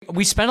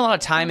we spend a lot of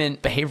time in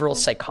behavioral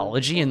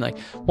psychology, and like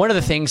one of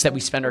the things that we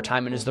spend our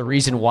time in is the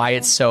reason why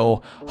it's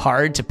so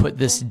hard to put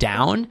this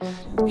down.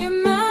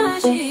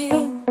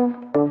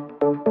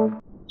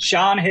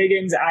 Sean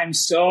Higgins, I'm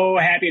so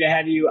happy to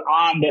have you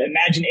on the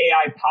Imagine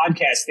AI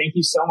podcast. Thank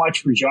you so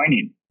much for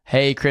joining.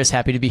 Hey, Chris,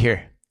 happy to be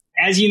here.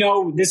 As you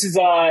know, this is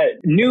a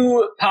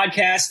new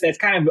podcast that's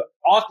kind of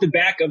off the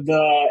back of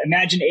the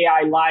Imagine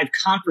AI Live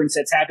conference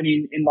that's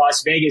happening in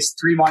Las Vegas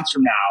 3 months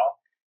from now.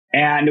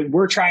 And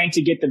we're trying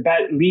to get the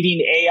leading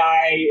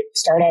AI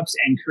startups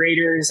and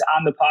creators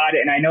on the pod.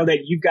 And I know that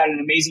you've got an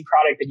amazing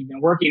product that you've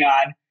been working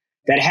on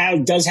that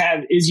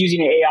is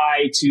using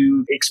AI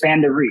to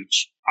expand the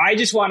reach. I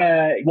just want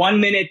a 1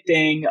 minute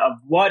thing of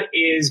what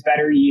is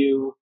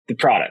BetterYou, the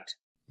product.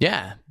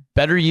 Yeah.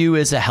 BetterYou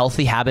is a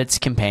healthy habits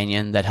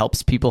companion that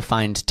helps people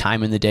find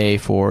time in the day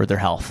for their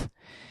health.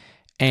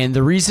 And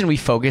the reason we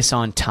focus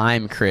on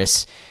time,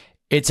 Chris,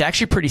 it's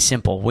actually pretty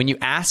simple. When you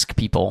ask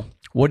people,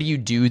 what do you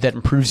do that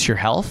improves your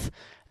health?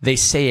 They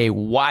say a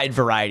wide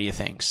variety of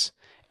things.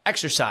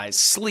 Exercise,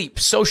 sleep,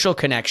 social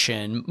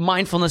connection,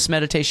 mindfulness,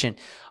 meditation,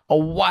 a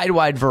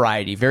wide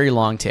variety, very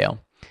long tail.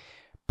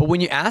 But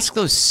when you ask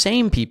those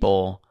same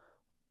people,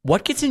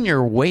 what gets in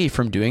your way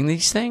from doing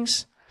these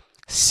things?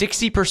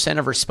 60%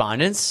 of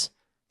respondents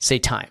say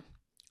time.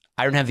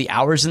 I don't have the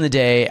hours in the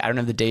day. I don't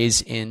have the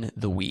days in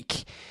the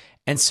week.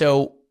 And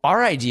so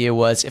our idea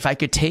was if I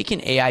could take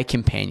an AI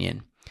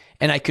companion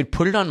and I could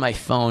put it on my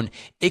phone,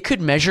 it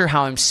could measure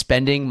how I'm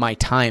spending my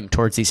time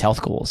towards these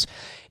health goals.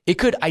 It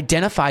could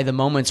identify the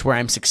moments where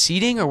I'm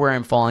succeeding or where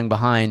I'm falling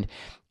behind,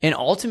 and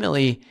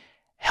ultimately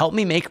help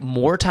me make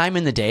more time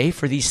in the day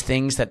for these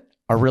things that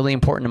are really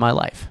important in my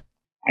life.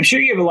 I'm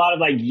sure you have a lot of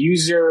like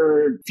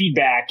user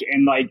feedback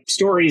and like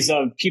stories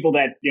of people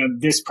that,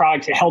 this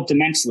product helped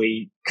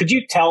immensely. Could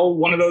you tell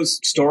one of those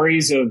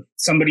stories of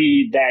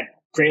somebody that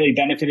greatly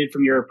benefited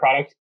from your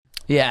product?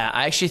 Yeah,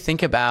 I actually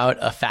think about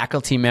a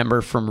faculty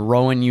member from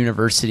Rowan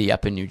University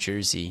up in New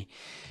Jersey.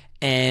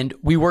 And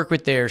we work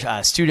with their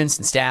students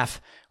and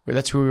staff.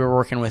 That's who we were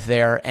working with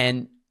there.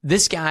 And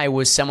this guy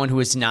was someone who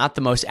was not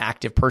the most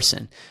active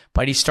person,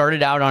 but he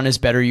started out on his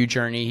BetterYou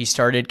journey. He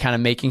started kind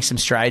of making some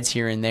strides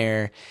here and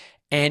there.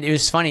 And it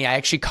was funny. I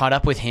actually caught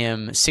up with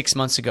him 6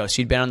 months ago. So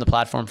he'd been on the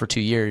platform for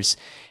 2 years.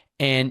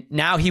 And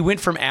now he went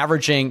from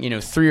averaging,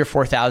 3,000 or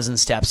 4,000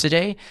 steps a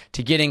day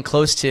to getting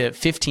close to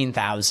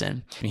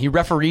 15,000. He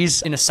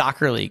referees in a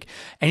soccer league,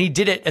 and he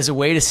did it as a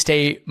way to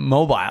stay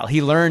mobile.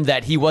 He learned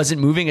that he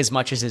wasn't moving as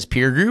much as his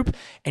peer group,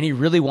 and he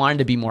really wanted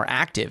to be more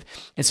active.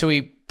 And so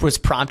he was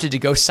prompted to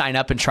go sign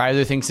up and try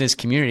other things in his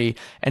community.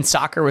 And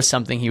soccer was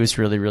something he was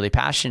really, really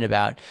passionate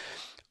about.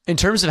 In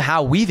terms of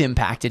how we've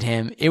impacted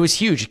him, it was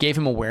huge. It gave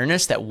him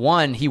awareness that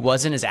one, he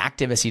wasn't as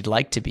active as he'd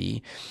like to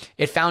be.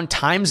 It found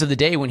times of the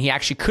day when he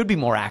actually could be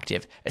more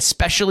active,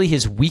 especially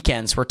his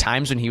weekends were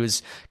times when he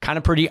was kind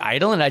of pretty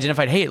idle, and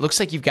identified, hey, it looks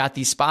like you've got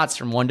these spots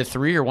from 1 to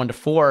 3 or 1 to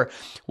 4.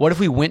 What if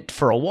we went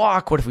for a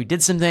walk? What if we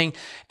did something?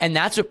 And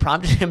that's what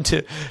prompted him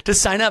to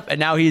sign up. And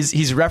now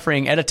he's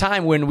refereeing at a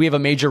time when we have a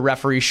major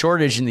referee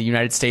shortage in the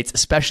United States,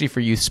 especially for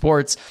youth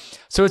sports.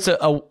 So it's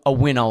a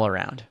win all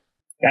around.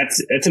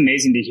 That's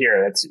amazing to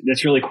hear.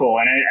 That's really cool.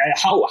 And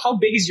how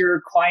big is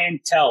your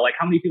clientele? Like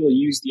how many people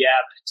use the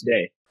app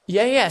today?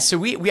 Yeah. So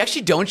we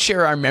actually don't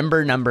share our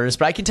member numbers,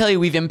 but I can tell you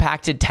we've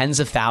impacted tens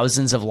of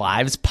thousands of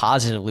lives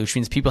positively, which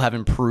means people have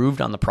improved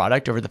on the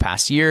product over the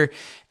past year.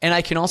 And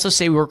I can also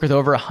say we work with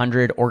over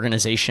 100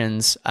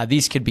 organizations.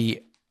 These could be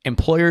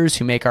employers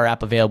who make our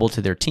app available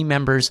to their team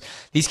members.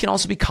 These can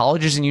also be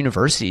colleges and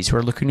universities who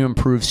are looking to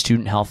improve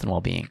student health and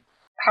well-being.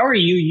 How are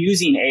you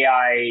using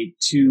AI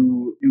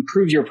to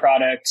improve your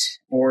product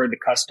or the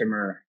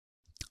customer?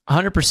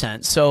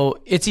 100%. So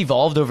it's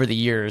evolved over the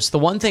years. The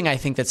one thing I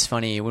think that's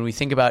funny when we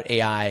think about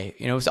AI,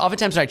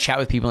 oftentimes when I chat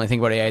with people and I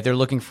think about AI, they're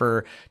looking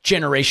for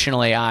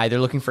generational AI. They're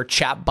looking for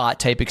chatbot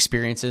type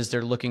experiences.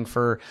 They're looking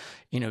for,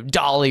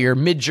 DALL-E or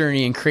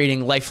Midjourney and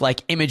creating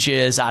lifelike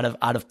images out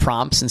of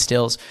prompts and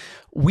stills.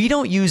 We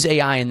don't use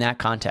AI in that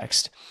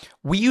context.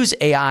 We use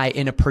AI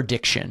in a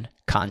prediction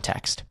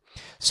context.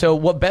 So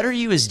what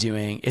BetterYou is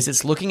doing is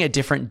it's looking at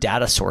different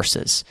data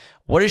sources.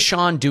 What is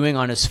Sean doing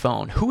on his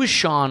phone? Who is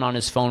Sean on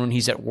his phone when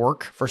he's at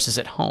work versus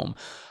at home?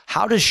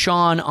 How does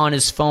Sean on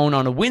his phone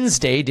on a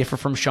Wednesday differ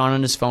from Sean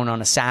on his phone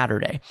on a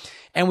Saturday?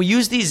 And we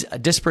use these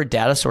disparate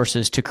data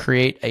sources to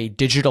create a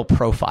digital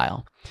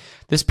profile.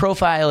 This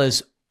profile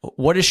is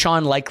what is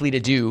Sean likely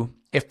to do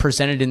if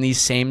presented in these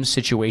same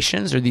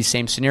situations or these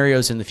same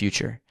scenarios in the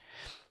future?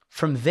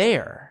 From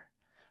there,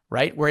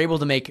 right, we're able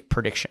to make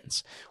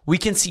predictions. We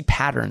can see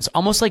patterns,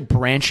 almost like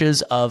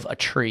branches of a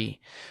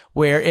tree,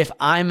 where if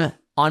I'm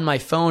on my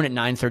phone at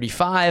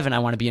 9:35 and I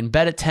want to be in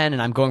bed at 10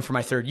 and I'm going for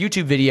my third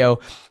YouTube video,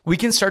 we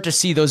can start to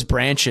see those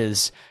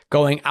branches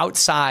going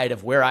outside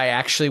of where I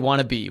actually want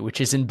to be, which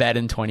is in bed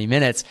in 20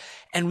 minutes,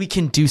 and we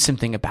can do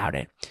something about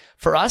it.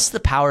 For us, the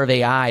power of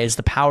AI is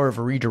the power of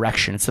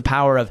redirection. It's the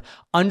power of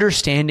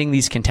understanding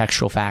these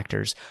contextual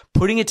factors,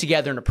 putting it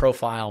together in a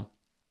profile,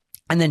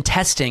 and then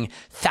testing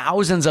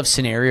thousands of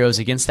scenarios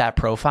against that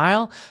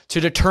profile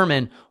to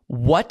determine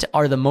what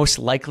are the most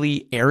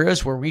likely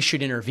areas where we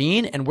should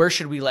intervene and where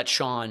should we let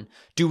Sean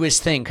do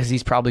his thing because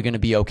he's probably going to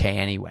be okay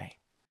anyway.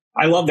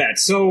 I love that.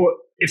 So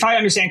if I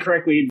understand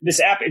correctly, this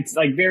app, it's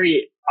like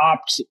very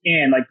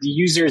opt-in. Like the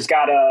user's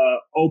got to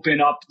open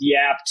up the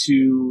app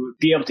to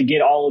be able to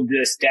get all of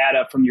this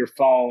data from your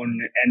phone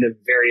and the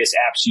various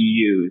apps you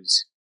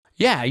use.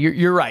 Yeah,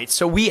 you're right.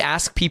 So we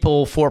ask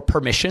people for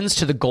permissions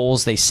to the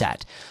goals they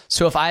set.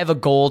 So if I have a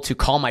goal to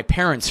call my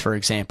parents, for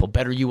example,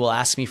 BetterYou will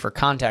ask me for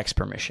contacts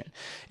permission.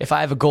 If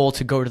I have a goal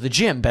to go to the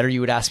gym,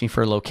 BetterYou would ask me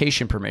for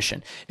location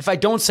permission. If I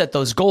don't set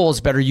those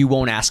goals, BetterYou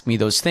won't ask me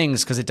those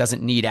things because it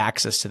doesn't need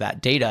access to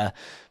that data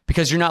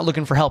because you're not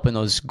looking for help in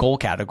those goal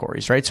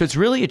categories, right? So it's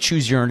really a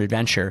choose your own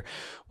adventure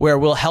where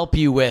we'll help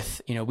you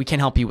with, we can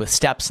help you with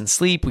steps and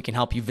sleep. We can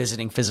help you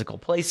visiting physical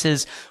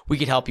places. We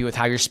can help you with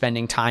how you're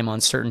spending time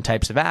on certain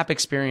types of app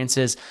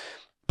experiences,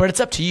 but it's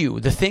up to you.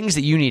 The things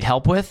that you need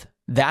help with,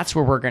 that's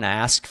where we're going to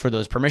ask for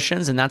those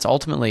permissions. And that's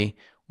ultimately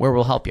where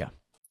we'll help you.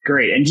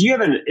 Great. And do you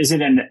have is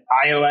it an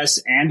iOS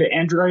and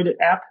Android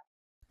app?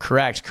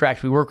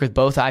 Correct. We work with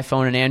both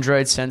iPhone and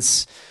Android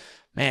since,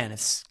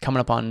 it's coming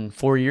up on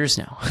 4 years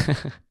now.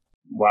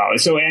 Wow.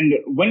 So, and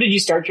when did you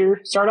start your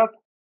startup?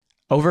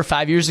 Over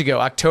 5 years ago,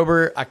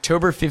 October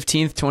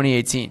 15th,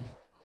 2018.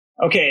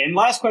 Okay. And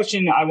last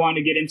question I want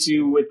to get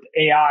into with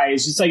AI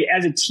is just like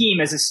as a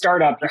team, as a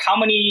startup, how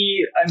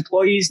many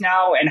employees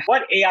now and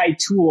what AI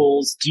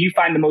tools do you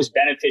find the most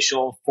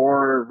beneficial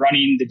for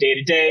running the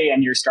day-to-day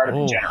and your startup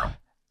in general?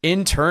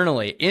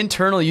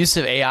 Internal use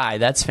of AI.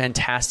 That's a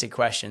fantastic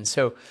question.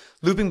 So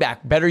looping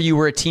back, BetterYou,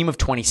 we're a team of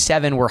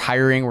 27. We're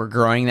hiring. We're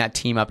growing that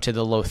team up to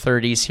the low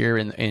 30s here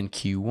in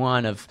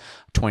Q1 of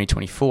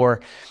 2024.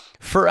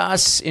 For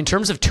us, in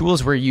terms of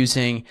tools we're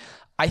using,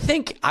 I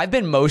think I've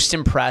been most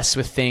impressed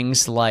with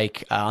things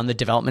like on the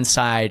development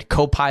side,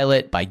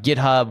 Copilot by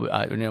GitHub.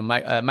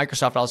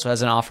 Microsoft also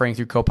has an offering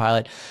through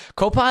Copilot.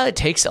 Copilot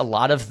takes a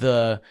lot of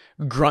the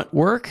grunt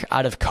work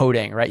out of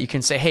coding, right? You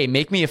can say, hey,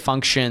 make me a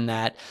function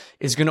that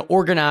is going to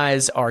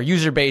organize our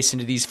user base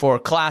into these 4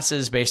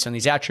 classes based on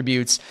these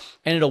attributes,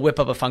 and it'll whip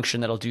up a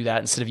function that'll do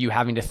that instead of you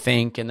having to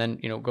think and then,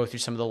 go through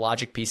some of the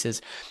logic pieces.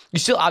 You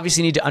still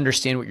obviously need to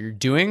understand what you're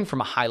doing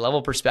from a high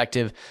level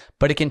perspective,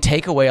 but it can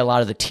take away a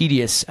lot of the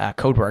tedious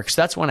code work.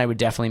 So that's one I would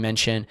definitely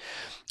mention.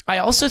 I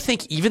also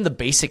think even the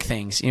basic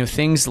things,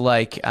 things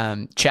like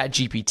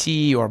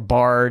ChatGPT or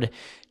Bard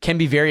can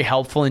be very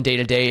helpful in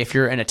day-to-day if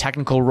you're in a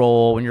technical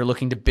role, when you're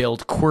looking to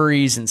build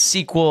queries in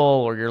SQL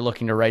or you're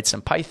looking to write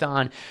some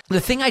Python.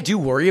 The thing I do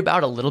worry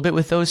about a little bit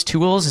with those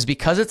tools is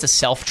because it's a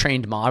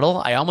self-trained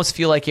model, I almost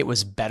feel like it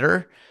was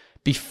better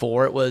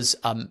before it was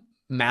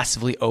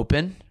massively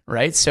open,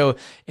 right? So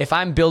if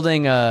I'm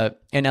building an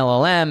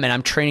LLM and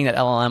I'm training that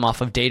LLM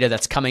off of data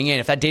that's coming in,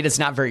 if that data is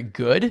not very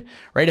good,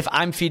 right? If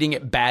I'm feeding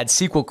it bad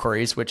SQL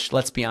queries, which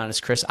let's be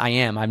honest, Chris,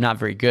 I'm not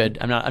very good.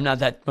 I'm not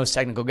that most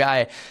technical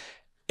guy.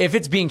 If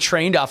it's being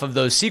trained off of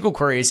those SQL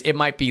queries, it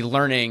might be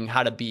learning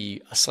how to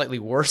be slightly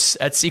worse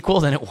at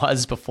SQL than it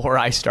was before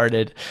I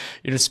started,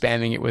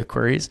 spamming it with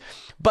queries.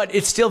 But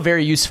it's still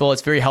very useful.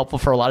 It's very helpful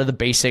for a lot of the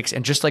basics.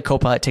 And just like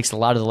Copilot, it takes a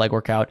lot of the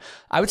legwork out.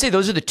 I would say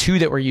those are the 2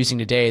 that we're using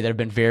today that have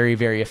been very,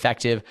 very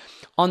effective.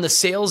 On the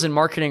sales and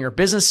marketing or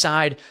business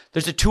side,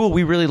 there's a tool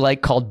we really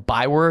like called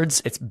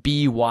Bywords. It's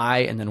B-Y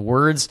and then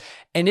words.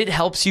 And it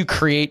helps you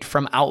create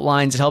from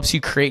outlines. It helps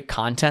you create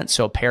content.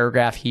 So a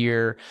paragraph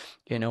here,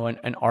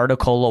 an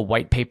article, a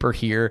white paper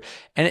here.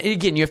 And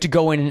again, you have to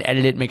go in and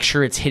edit it, make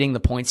sure it's hitting the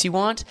points you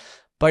want.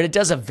 But it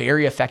does a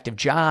very effective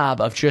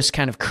job of just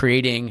kind of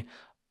creating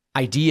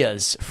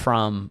ideas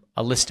from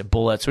a list of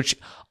bullets, which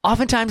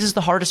oftentimes is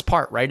the hardest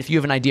part, right? If you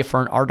have an idea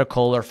for an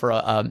article or for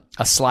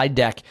a slide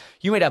deck,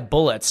 you might have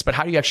bullets, but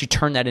how do you actually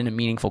turn that into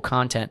meaningful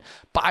content?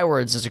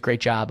 Bywords does a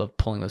great job of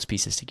pulling those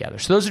pieces together.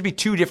 So those would be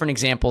 2 different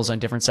examples on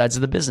different sides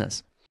of the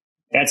business.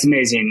 That's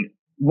amazing.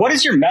 What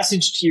is your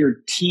message to your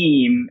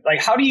team?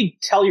 Like, how do you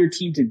tell your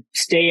team to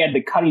stay at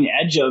the cutting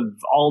edge of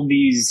all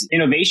these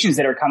innovations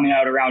that are coming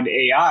out around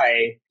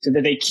AI so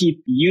that they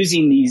keep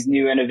using these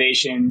new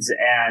innovations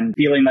and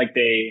feeling like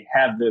they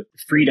have the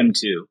freedom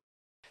to?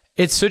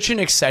 It's such an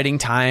exciting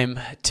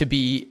time to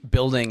be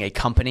building a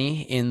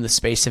company in the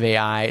space of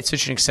AI. It's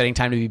such an exciting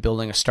time to be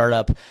building a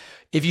startup.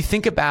 If you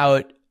think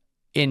about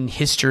in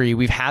history,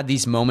 we've had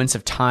these moments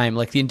of time,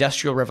 like the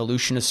Industrial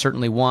Revolution is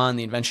certainly one,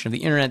 the invention of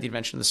the internet, the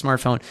invention of the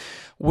smartphone,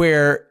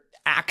 where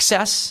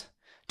access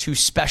to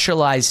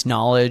specialized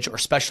knowledge or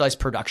specialized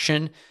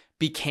production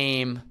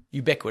became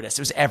ubiquitous.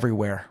 It was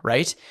everywhere,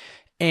 right?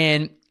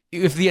 And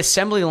if the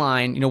assembly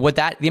line,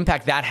 the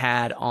impact that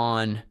had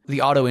on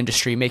the auto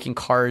industry, making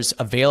cars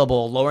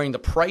available, lowering the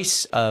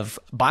price of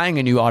buying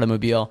a new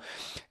automobile,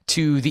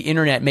 to the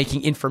internet,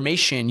 making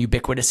information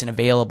ubiquitous and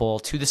available,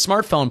 to the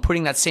smartphone,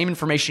 putting that same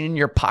information in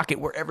your pocket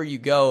wherever you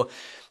go.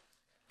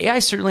 AI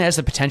certainly has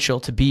the potential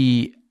to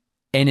be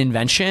an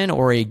invention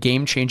or a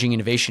game-changing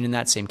innovation in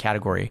that same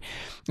category.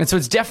 And so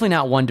it's definitely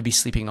not one to be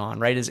sleeping on,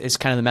 right? Is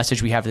kind of the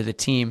message we have to the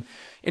team.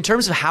 In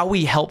terms of how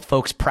we help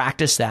folks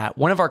practice that,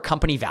 one of our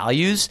company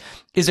values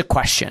is a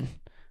question.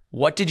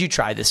 What did you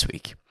try this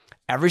week?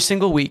 Every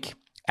single week,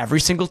 every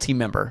single team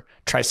member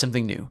tries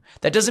something new.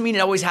 That doesn't mean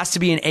it always has to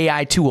be an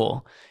AI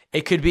tool.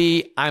 It could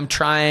be I'm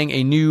trying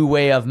a new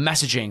way of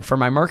messaging for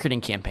my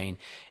marketing campaign.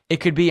 It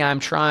could be I'm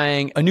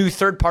trying a new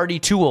third-party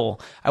tool.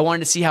 I wanted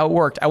to see how it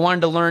worked. I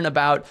wanted to learn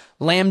about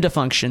Lambda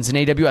functions in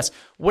AWS.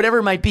 Whatever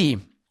it might be,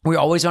 we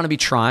always want to be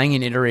trying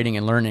and iterating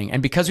and learning.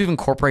 And because we've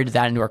incorporated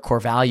that into our core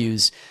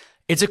values,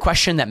 it's a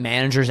question that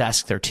managers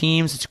ask their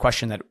teams. It's a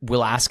question that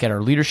we'll ask at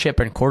our leadership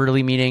and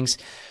quarterly meetings.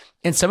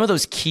 And some of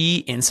those key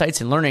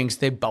insights and learnings,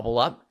 they bubble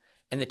up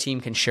and the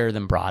team can share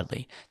them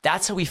broadly.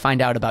 That's how we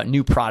find out about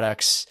new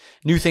products,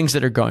 new things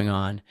that are going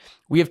on.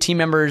 We have team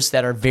members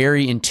that are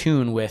very in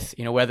tune with,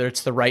 whether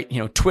it's the right,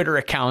 Twitter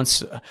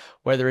accounts,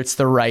 whether it's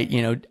the right,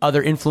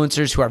 other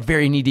influencers who are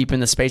very knee deep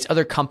in the space,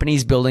 other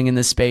companies building in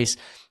this space.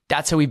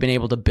 That's how we've been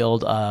able to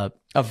build a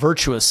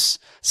virtuous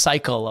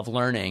cycle of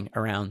learning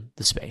around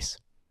the space.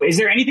 Is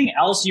there anything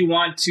else you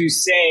want to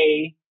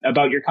say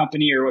about your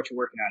company or what you're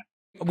working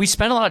on? We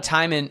spend a lot of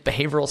time in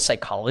behavioral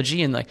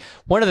psychology, and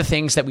one of the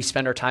things that we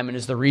spend our time in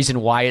is the reason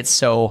why it's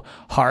so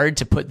hard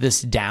to put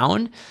this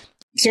down.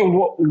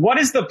 So what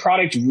is the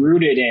product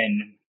rooted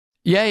in?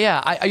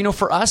 Yeah.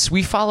 For us,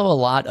 we follow a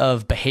lot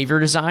of behavior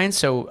design.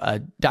 So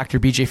Dr.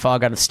 BJ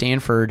Fogg out of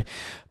Stanford,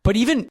 but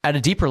even at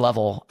a deeper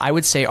level, I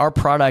would say our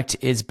product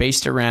is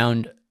based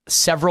around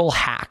several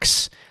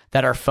hacks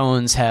that our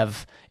phones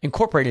have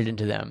incorporated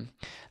into them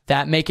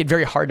that make it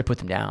very hard to put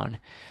them down.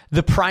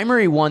 The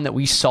primary one that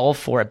we solve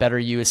for at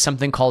BetterYou is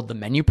something called the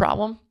menu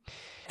problem.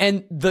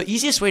 And the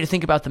easiest way to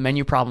think about the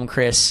menu problem,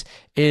 Chris,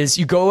 is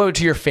you go out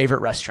to your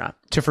favorite restaurant.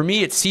 So for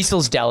me, it's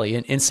Cecil's Deli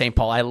in St.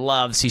 Paul. I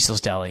love Cecil's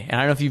Deli. And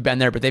I don't know if you've been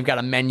there, but they've got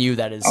a menu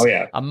that is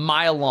a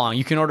mile long.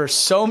 You can order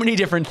so many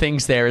different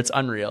things there. It's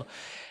unreal.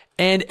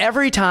 And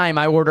every time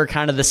I order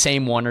kind of the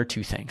same one or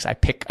two things. I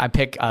pick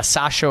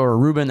Sasha or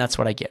Reuben. That's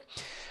what I get.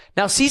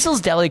 Now,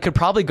 Cecil's Deli could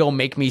probably go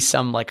make me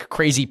some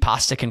crazy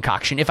pasta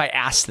concoction if I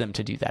asked them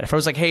to do that. If I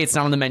was like, hey, it's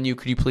not on the menu,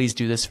 could you please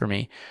do this for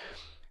me?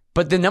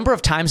 But the number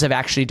of times I've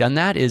actually done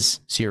that is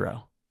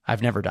 0.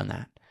 I've never done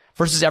that.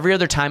 Versus every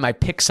other time I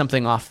pick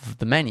something off of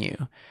the menu.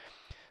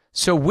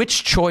 So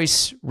which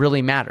choice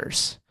really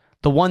matters?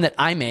 The one that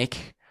I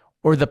make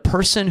or the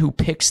person who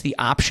picks the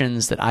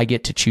options that I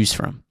get to choose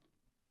from?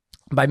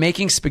 By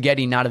making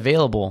spaghetti not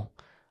available,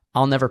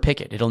 I'll never pick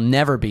it. It'll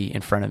never be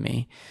in front of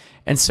me.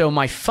 And so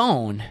my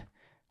phone,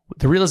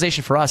 the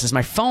realization for us is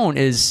my phone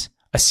is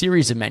a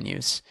series of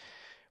menus.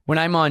 When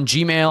I'm on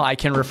Gmail, I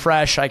can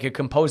refresh, I could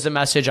compose a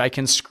message, I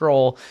can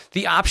scroll.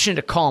 The option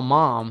to call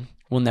mom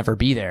will never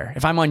be there.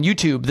 If I'm on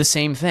YouTube, the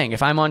same thing.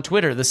 If I'm on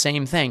Twitter, the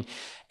same thing.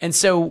 And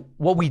so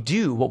what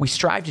we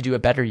strive to do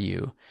at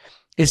BetterYou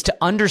is to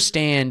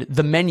understand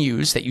the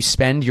menus that you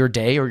spend your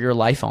day or your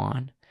life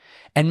on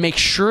and make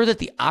sure that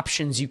the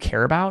options you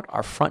care about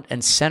are front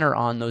and center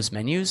on those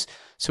menus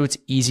so it's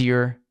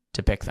easier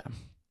to pick them.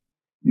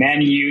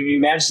 Man, you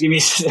managed to give me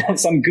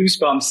some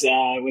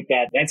goosebumps with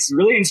that. That's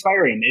really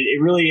inspiring.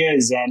 It really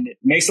is. And it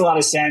makes a lot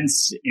of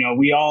sense.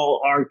 We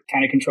all are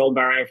kind of controlled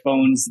by our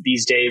phones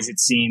these days, it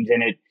seems.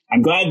 And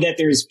I'm glad that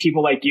there's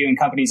people like you and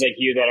companies like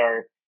you that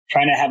are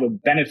trying to have a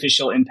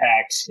beneficial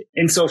impact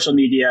in social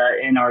media,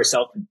 in our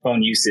cell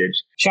phone usage.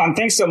 Sean,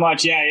 thanks so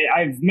much. Yeah,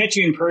 I've met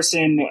you in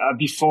person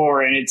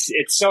before, and it's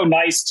so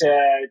nice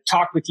to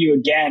talk with you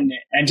again.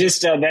 And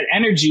just that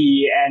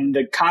energy and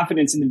the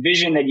confidence and the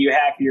vision that you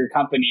have for your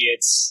company,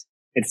 it's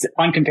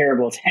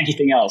uncomparable to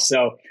anything else.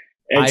 So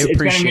I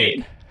appreciate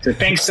it. So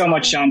thanks so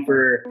much, Sean,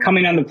 for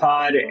coming on the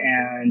pod,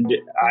 and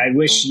I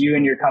wish you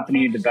and your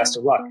company the best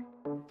of luck.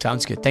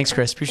 Sounds good. Thanks,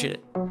 Chris. Appreciate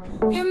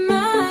it.